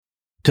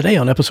Today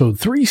on episode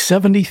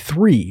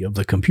 373 of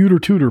the Computer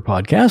Tutor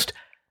podcast,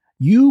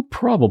 you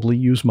probably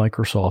use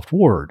Microsoft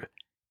Word,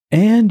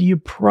 and you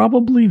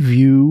probably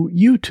view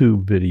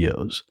YouTube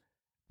videos.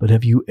 But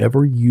have you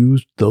ever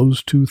used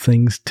those two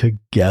things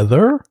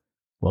together?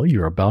 Well,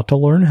 you're about to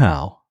learn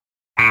how.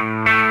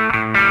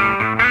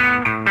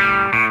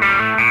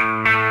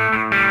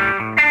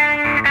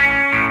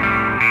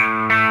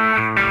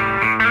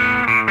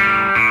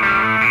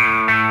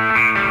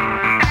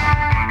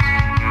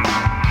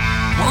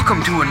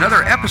 Welcome to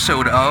another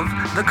episode of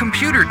The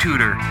Computer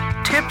Tutor.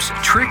 Tips,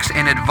 tricks,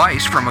 and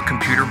advice from a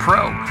computer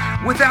pro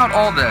without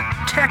all the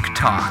tech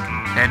talk.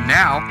 And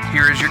now,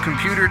 here is your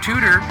computer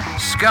tutor,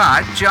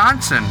 Scott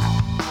Johnson.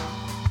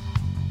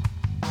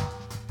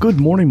 Good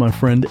morning, my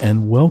friend,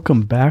 and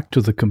welcome back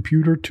to the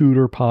Computer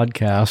Tutor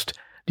podcast.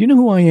 Do you know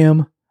who I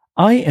am?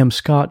 I am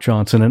Scott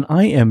Johnson, and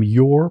I am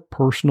your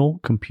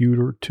personal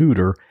computer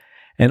tutor.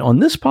 And on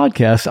this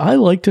podcast, I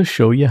like to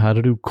show you how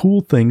to do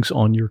cool things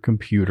on your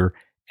computer,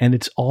 and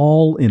it's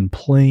all in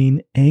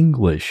plain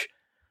English.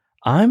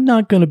 I'm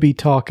not going to be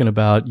talking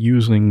about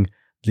using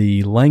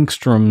the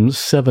Langstrom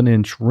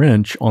 7-inch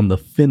wrench on the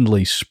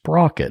Findlay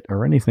sprocket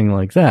or anything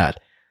like that.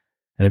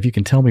 And if you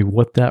can tell me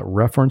what that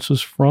reference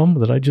is from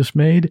that I just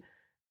made,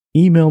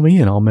 email me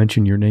and I'll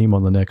mention your name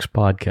on the next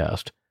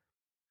podcast.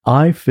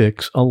 I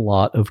fix a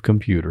lot of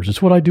computers.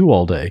 It's what I do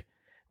all day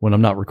when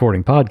I'm not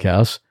recording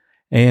podcasts,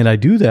 and I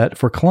do that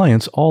for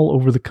clients all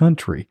over the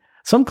country.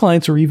 Some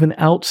clients are even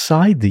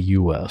outside the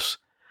U.S.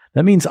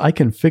 That means I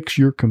can fix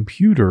your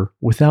computer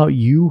without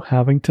you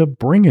having to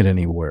bring it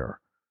anywhere.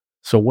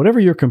 So whatever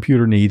your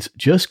computer needs,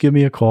 just give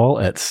me a call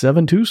at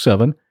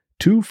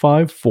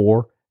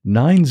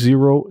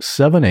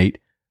 727-254-9078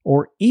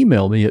 or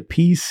email me at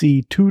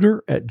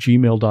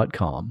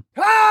pctutor@gmail.com.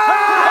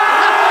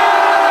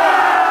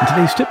 And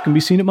today's tip can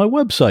be seen at my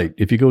website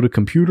if you go to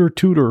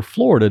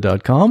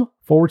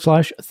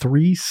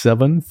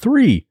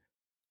computertutorflorida.com/373.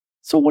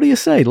 So what do you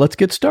say? Let's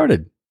get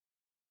started.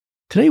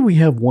 Today we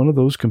have one of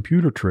those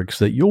computer tricks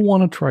that you'll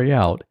want to try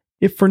out,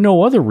 if for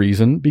no other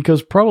reason,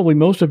 because probably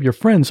most of your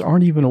friends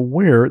aren't even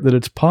aware that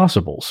it's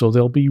possible, so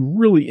they'll be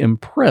really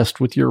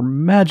impressed with your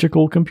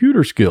magical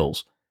computer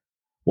skills.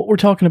 What we're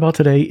talking about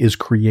today is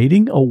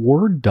creating a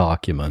Word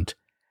document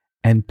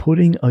and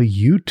putting a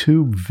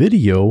YouTube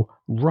video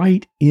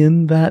right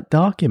in that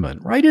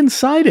document, right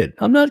inside it.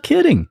 I'm not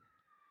kidding.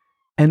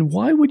 And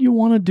why would you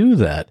want to do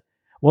that?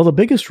 Well, the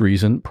biggest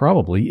reason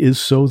probably is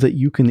so that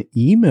you can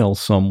email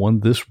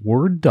someone this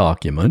Word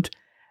document,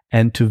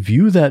 and to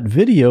view that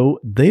video,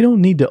 they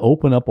don't need to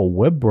open up a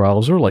web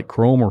browser like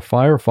Chrome or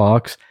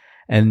Firefox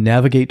and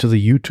navigate to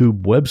the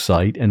YouTube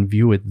website and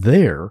view it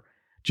there.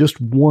 Just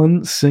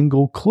one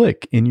single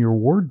click in your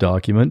Word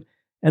document,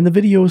 and the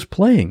video is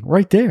playing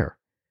right there.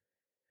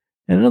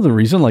 And another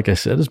reason, like I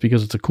said, is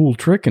because it's a cool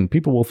trick and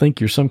people will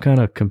think you're some kind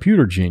of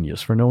computer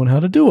genius for knowing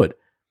how to do it.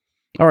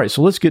 All right,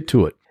 so let's get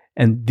to it.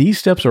 And these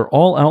steps are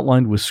all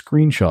outlined with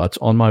screenshots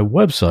on my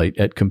website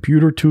at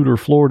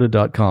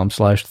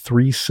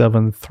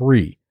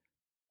computertutorflorida.com/373.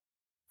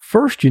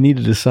 First, you need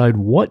to decide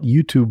what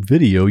YouTube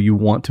video you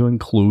want to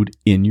include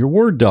in your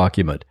Word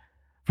document.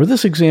 For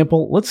this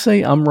example, let's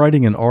say I'm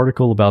writing an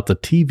article about the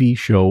TV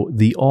show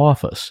The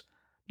Office.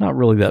 Not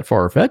really that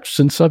far-fetched,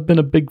 since I've been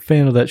a big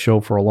fan of that show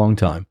for a long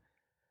time.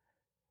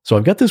 So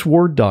I've got this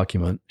Word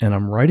document, and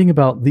I'm writing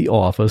about The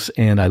Office,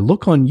 and I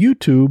look on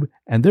YouTube,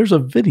 and there's a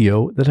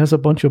video that has a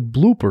bunch of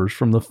bloopers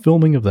from the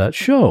filming of that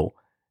show,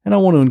 and I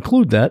want to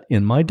include that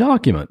in my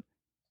document.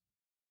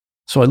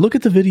 So I look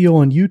at the video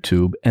on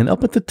YouTube, and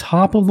up at the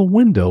top of the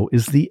window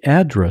is the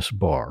address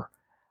bar.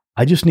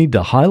 I just need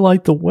to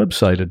highlight the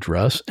website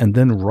address, and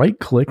then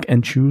right-click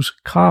and choose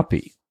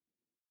Copy.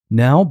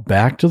 Now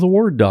back to the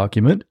Word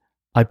document.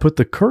 I put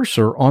the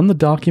cursor on the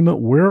document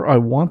where I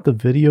want the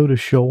video to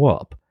show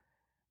up.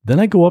 Then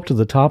I go up to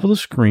the top of the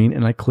screen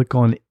and I click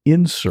on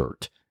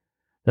Insert.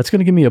 That's going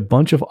to give me a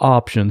bunch of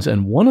options,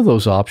 and one of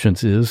those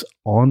options is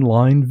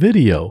Online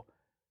Video.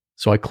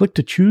 So I click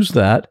to choose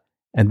that,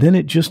 and then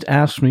it just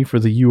asks me for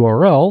the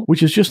URL,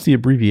 which is just the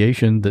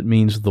abbreviation that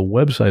means the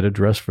website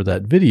address for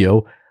that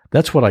video.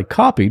 That's what I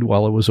copied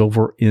while I was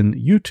over in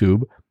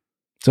YouTube.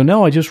 So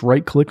now I just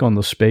right-click on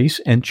the space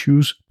and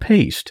choose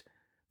Paste.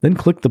 Then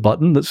click the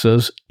button that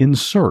says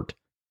Insert.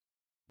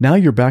 Now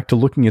you're back to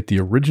looking at the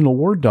original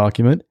Word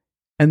document,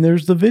 and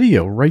there's the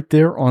video right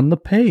there on the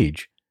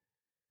page.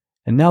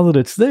 And now that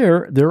it's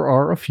there, there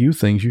are a few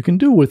things you can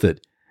do with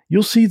it.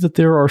 You'll see that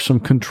there are some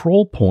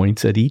control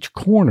points at each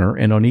corner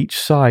and on each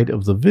side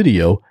of the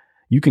video.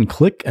 You can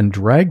click and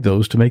drag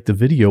those to make the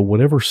video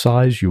whatever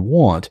size you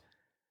want.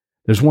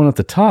 There's one at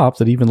the top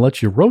that even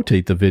lets you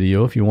rotate the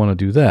video if you want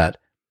to do that.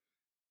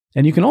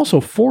 And you can also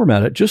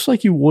format it just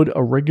like you would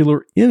a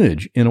regular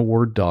image in a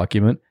Word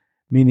document,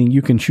 meaning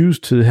you can choose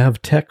to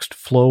have text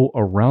flow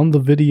around the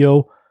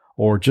video,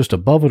 or just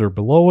above it or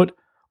below it,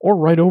 or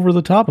right over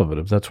the top of it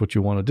if that's what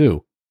you want to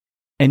do.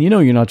 And you know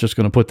you're not just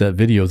going to put that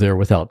video there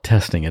without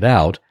testing it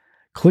out.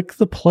 Click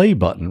the play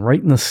button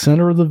right in the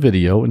center of the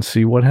video and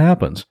see what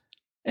happens.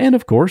 And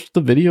of course,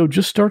 the video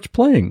just starts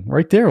playing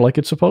right there like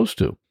it's supposed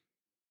to.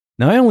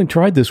 Now, I only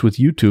tried this with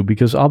YouTube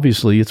because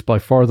obviously it's by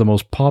far the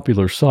most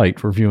popular site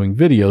for viewing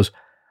videos,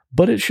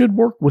 but it should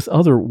work with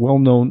other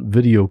well-known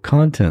video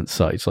content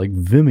sites like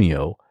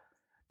Vimeo.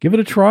 Give it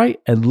a try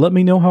and let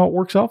me know how it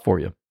works out for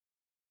you.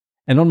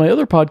 And on my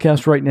other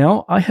podcast right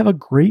now, I have a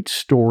great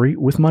story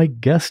with my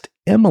guest,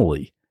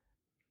 Emily.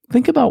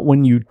 Think about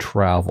when you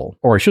travel,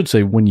 or I should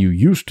say when you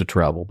used to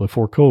travel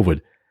before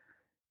COVID.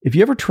 If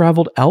you ever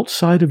traveled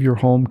outside of your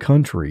home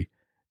country,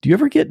 do you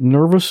ever get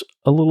nervous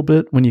a little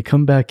bit when you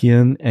come back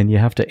in and you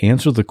have to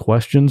answer the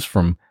questions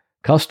from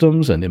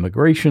customs and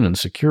immigration and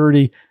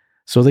security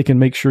so they can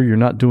make sure you're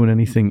not doing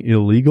anything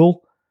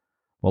illegal?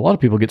 Well, a lot of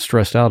people get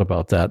stressed out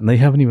about that, and they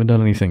haven't even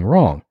done anything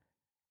wrong.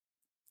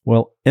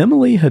 Well,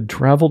 Emily had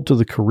traveled to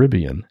the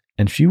Caribbean,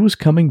 and she was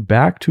coming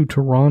back to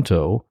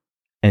Toronto,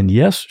 and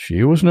yes,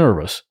 she was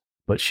nervous,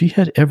 but she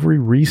had every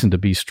reason to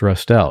be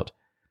stressed out,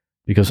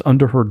 because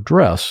under her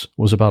dress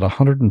was about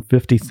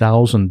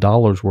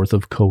 $150,000 worth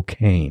of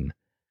cocaine.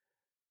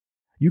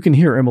 You can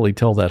hear Emily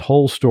tell that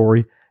whole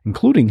story,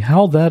 including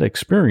how that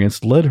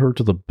experience led her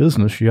to the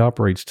business she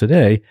operates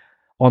today,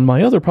 on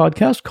my other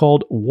podcast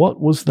called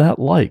What Was That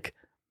Like?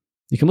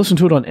 You can listen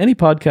to it on any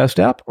podcast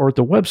app or at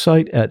the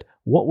website at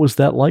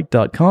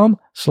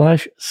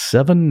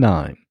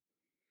whatwasthatlike.com/79.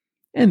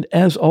 And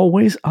as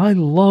always, I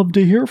love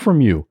to hear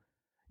from you.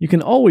 You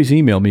can always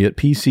email me at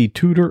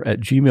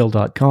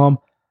pctutor@gmail.com,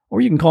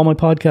 or you can call my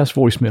podcast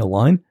voicemail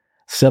line,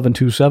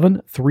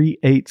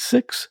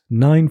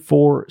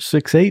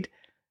 727-386-9468,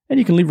 and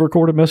you can leave a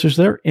recorded message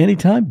there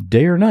anytime,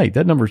 day or night.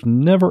 That number's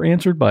never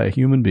answered by a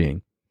human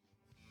being.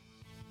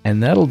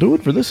 And that'll do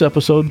it for this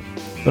episode,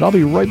 but I'll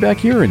be right back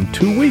here in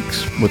 2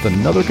 weeks with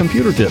another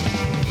computer tip.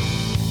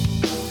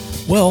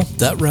 Well,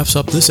 that wraps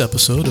up this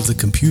episode of the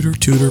Computer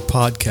Tutor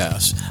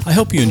Podcast. I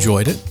hope you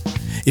enjoyed it.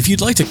 If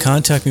you'd like to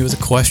contact me with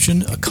a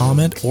question, a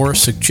comment, or a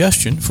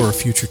suggestion for a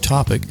future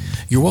topic,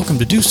 you're welcome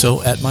to do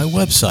so at my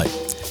website,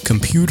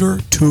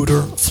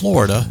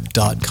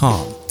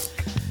 computertutorflorida.com.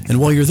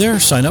 And while you're there,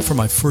 sign up for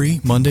my free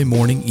Monday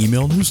morning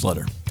email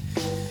newsletter.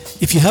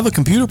 If you have a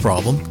computer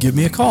problem, give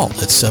me a call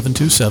at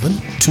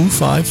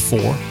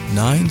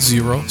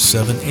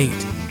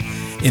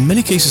 727-254-9078. In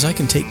many cases, I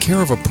can take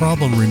care of a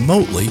problem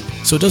remotely,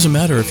 so it doesn't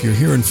matter if you're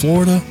here in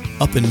Florida,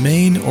 up in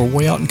Maine, or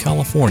way out in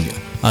California.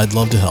 I'd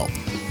love to help.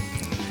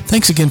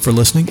 Thanks again for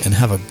listening, and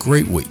have a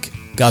great week.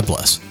 God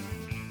bless.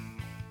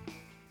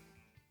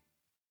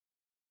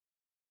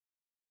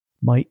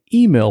 My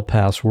email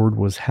password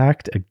was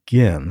hacked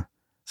again,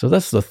 so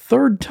that's the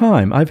third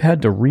time I've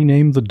had to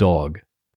rename the dog.